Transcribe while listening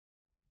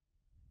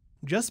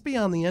Just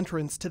beyond the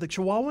entrance to the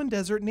Chihuahuan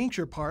Desert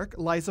Nature Park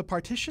lies a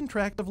partitioned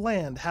tract of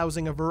land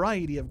housing a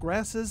variety of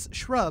grasses,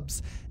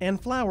 shrubs,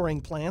 and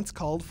flowering plants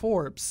called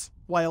forbs.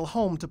 While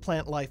home to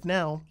Plant Life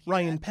Now,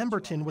 Ryan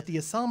Pemberton with the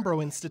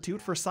Assombro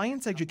Institute for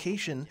Science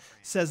Education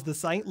says the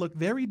site looked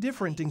very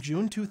different in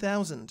June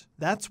 2000.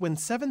 That's when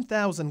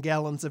 7,000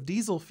 gallons of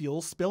diesel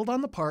fuel spilled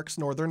on the park's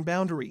northern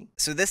boundary.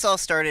 So this all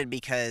started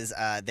because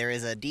there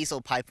is a diesel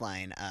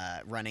pipeline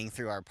running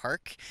through our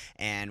park,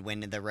 and when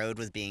the road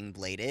was being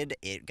bladed,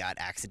 it got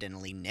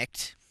accidentally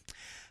nicked.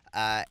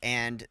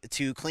 And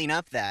to clean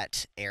up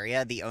that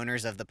area, the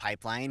owners of the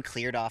pipeline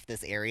cleared off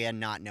this area,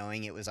 not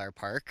knowing it was our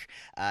park,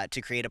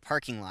 to create a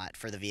parking lot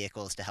for the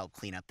vehicles to help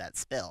clean up that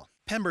spill.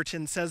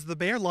 Pemberton says the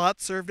bare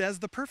lot served as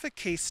the perfect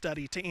case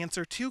study to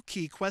answer two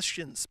key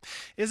questions.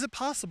 Is it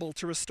possible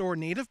to restore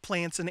native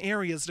plants in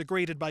areas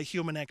degraded by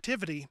human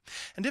activity?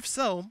 And if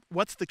so,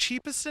 what's the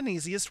cheapest and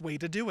easiest way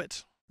to do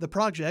it? The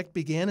project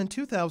began in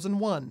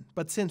 2001,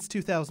 but since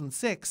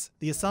 2006,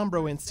 the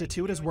Assombro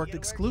Institute has worked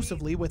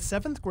exclusively with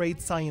 7th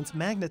grade science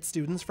magnet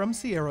students from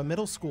Sierra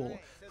Middle School,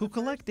 who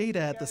collect data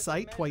at the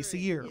site twice a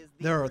year.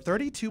 There are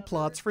 32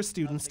 plots for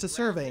students to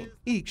survey.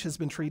 Each has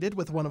been treated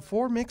with one of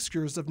 4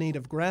 mixtures of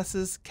native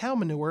grasses, cow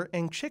manure,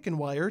 and chicken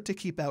wire to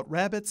keep out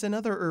rabbits and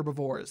other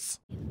herbivores.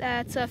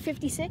 That's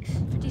 56.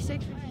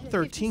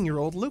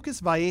 13-year-old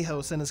Lucas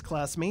Vallejos and his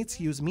classmates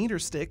use meter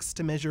sticks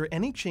to measure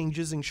any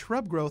changes in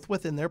shrub growth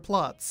within their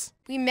plots.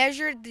 We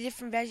measured the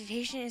different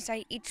vegetation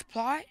inside each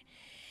plot,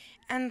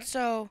 and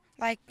so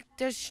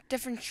there's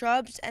different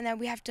shrubs, and then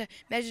we have to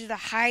measure the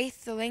height,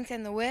 the length,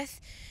 and the width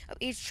of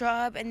each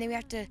shrub, and then we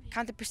have to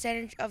count the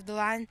percentage of the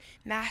land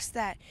mass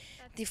that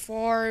the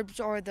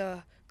forbs or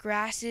the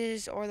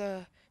grasses or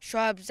the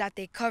shrubs that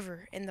they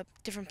cover in the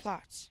different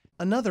plots.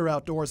 Another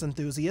outdoors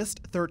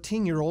enthusiast,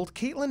 13-year-old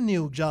Kaitlyn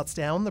New, jots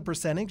down the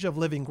percentage of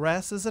living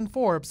grasses and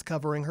forbs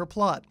covering her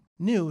plot.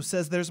 New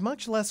says there's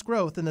much less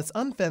growth in this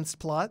unfenced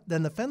plot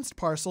than the fenced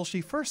parcel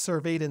she first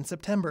surveyed in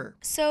September.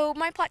 So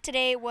my plot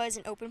today was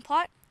an open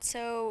plot,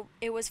 so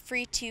it was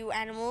free to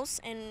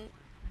animals and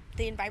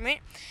the environment.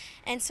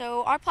 And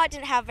so our plot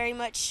didn't have very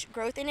much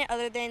growth in it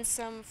other than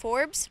some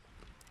forbs,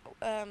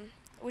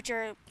 which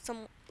are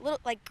some little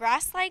like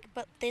grass-like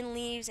but thin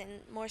leaves and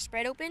more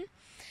spread open.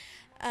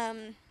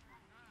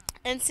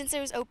 And since it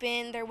was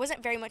open, there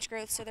wasn't very much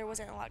growth, so there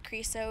wasn't a lot of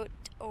creosote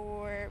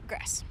or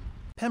grass.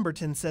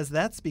 Pemberton says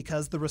that's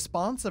because the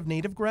response of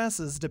native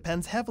grasses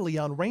depends heavily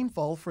on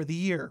rainfall for the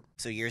year.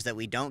 So years that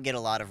we don't get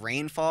a lot of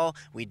rainfall,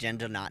 we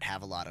tend to not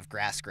have a lot of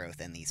grass growth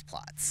in these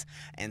plots.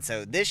 And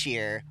so this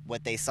year,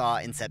 what they saw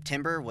in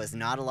September was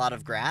not a lot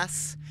of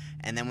grass.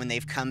 And then when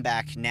they've come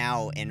back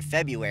now in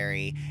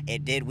February,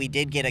 we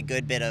did get a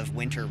good bit of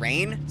winter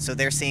rain, so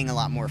they're seeing a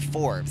lot more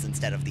forbs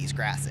instead of these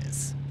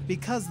grasses.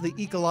 Because the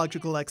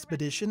ecological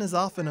expedition is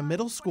often a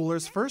middle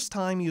schooler's first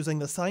time using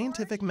the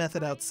scientific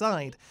method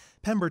outside,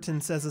 Pemberton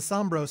says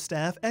Assombro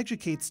staff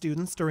educate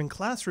students during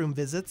classroom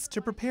visits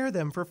to prepare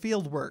them for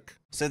field work.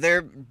 So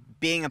they're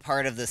being a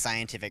part of the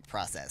scientific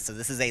process. So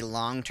this is a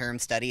long-term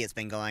study. It's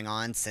been going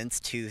on since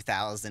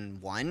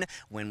 2001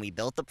 when we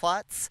built the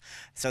plots.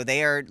 So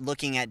they are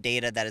looking at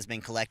data that has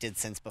been collected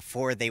since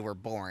before they were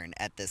born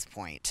at this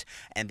point.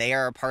 And they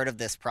are a part of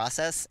this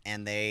process,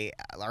 and they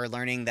are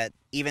learning that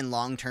even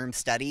long-term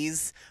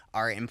studies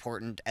are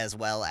important as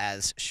well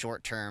as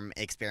short-term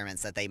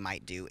experiments that they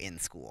might do in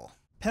school.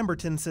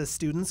 Pemberton says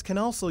students can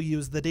also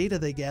use the data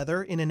they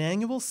gather in an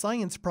annual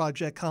science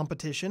project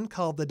competition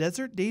called the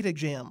Desert Data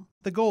Jam.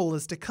 The goal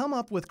is to come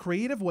up with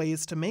creative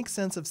ways to make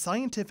sense of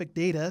scientific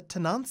data to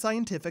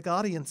non-scientific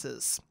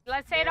audiences.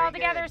 Let's say it all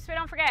together so we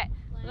don't forget.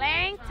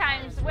 Length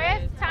times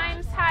width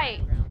times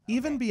height.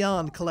 Even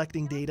beyond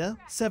collecting data,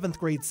 7th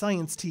grade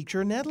science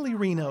teacher Natalie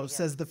Reno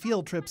says the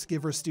field trips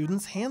give her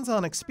students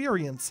hands-on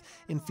experience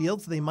in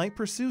fields they might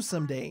pursue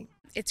someday.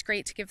 It's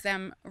great to give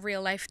them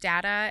real-life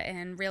data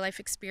and real-life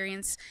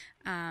experience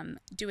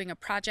doing a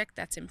project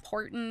that's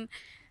important,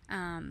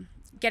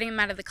 getting them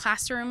out of the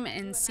classroom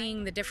and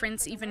seeing the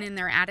difference even in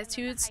their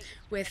attitudes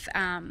with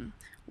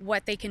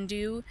what they can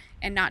do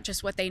and not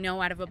just what they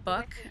know out of a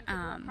book.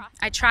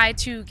 I try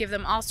to give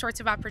them all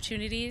sorts of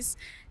opportunities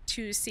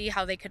to see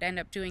how they could end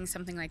up doing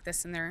something like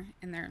this in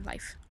their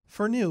life.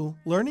 For New,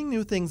 learning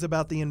new things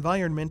about the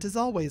environment is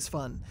always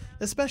fun,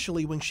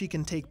 especially when she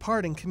can take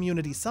part in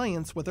community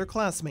science with her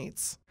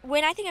classmates.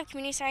 When I think of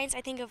community science,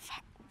 I think of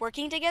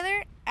working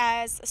together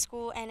as a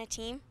school and a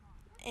team.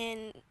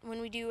 And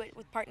when we do it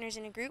with partners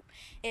in a group,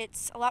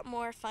 it's a lot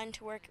more fun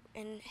to work,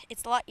 and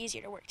it's a lot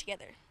easier to work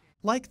together.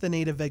 Like the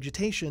native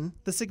vegetation,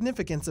 the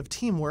significance of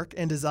teamwork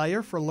and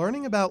desire for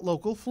learning about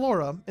local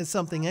flora is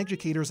something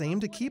educators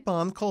aim to keep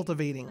on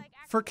cultivating.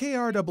 For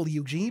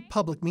KRWG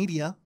Public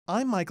Media,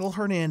 I'm Michael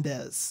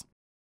Hernandez.